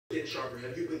Sharper,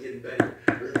 have you been getting better?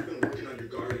 Or have you been working on your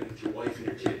garden with your wife and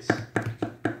your kids?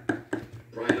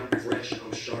 Brian, I'm fresh,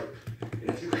 I'm sharp. And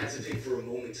if you hesitate for a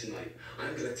moment tonight,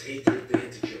 I'm gonna take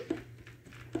advantage of you.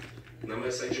 And I'm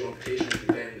gonna send you on vacation with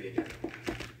your family again.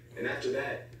 And after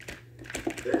that,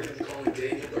 they're gonna be calling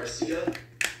Daniel Garcia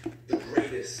the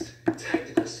greatest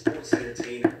tactical sports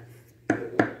entertainer in the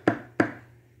world.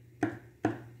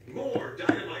 More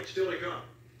Dynamite still to come.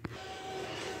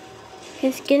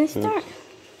 Let's get a start.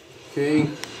 Okay,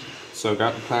 so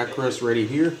got the pie crust ready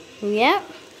here. Yep.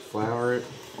 Flour it.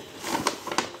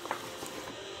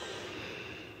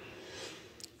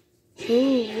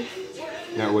 Ooh.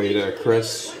 That way the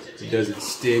crust doesn't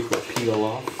stick or peel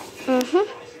off.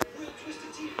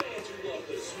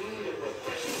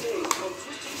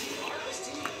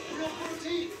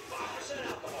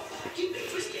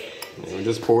 And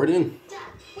just pour it in. Dad,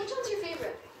 which one's your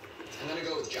favorite? I'm gonna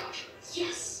go with Josh.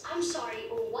 Yes, I'm sorry.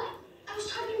 What? I was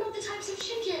talking about the types of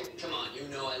chicken. Come on, you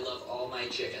know I love all my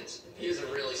chickens. He was a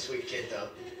really sweet kid, though.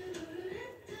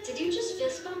 Did you just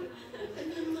fist bump?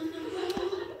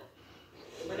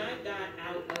 When I got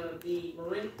out of the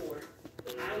Marine Corps,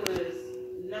 I was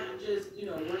not just,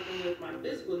 working with my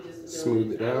physical disability.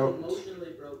 Smooth it out. I was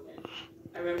emotionally broken.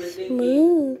 I remember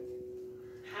thinking,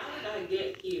 how did I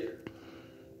get here?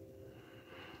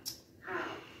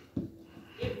 How?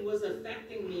 It was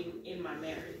affecting me in my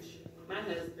marriage. My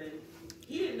husband,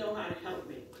 he didn't know how to help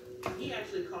me. He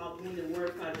actually called Wounded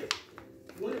Word Project.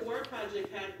 Wounded Word Project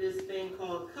had this thing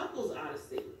called Couples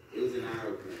Odyssey. It was an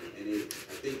eye-opener, and I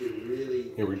think it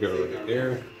really... Here we go, right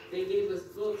there. They gave us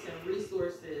books and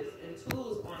resources and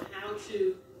tools on how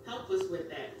to help us with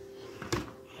that.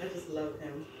 I just love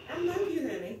him. I love you,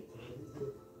 honey.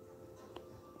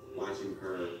 Watching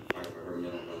her fight for her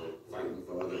mental health, fighting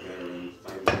for other veterans,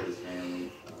 fighting for his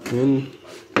family. And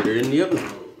put it in the oven.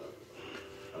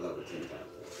 I love it 10 times.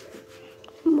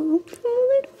 Move a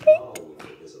little bit. All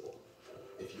Wounded Visible.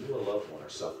 If you or a loved one are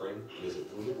suffering, visit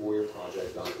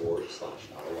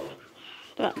woundedwarriorproject.org/notalone.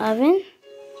 The oven.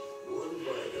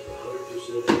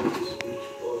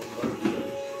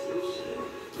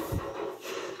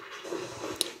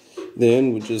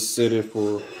 Then we just set it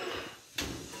for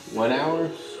 1 hour.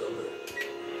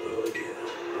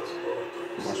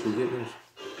 Watch me get this.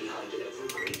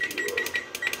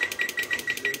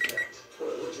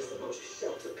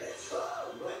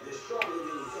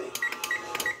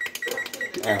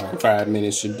 5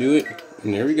 minutes should do it.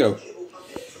 And there we go.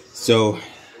 So,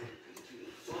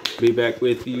 be back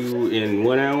with you in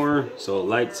 1 hour. So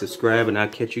like, subscribe, and I'll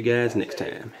catch you guys next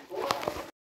time.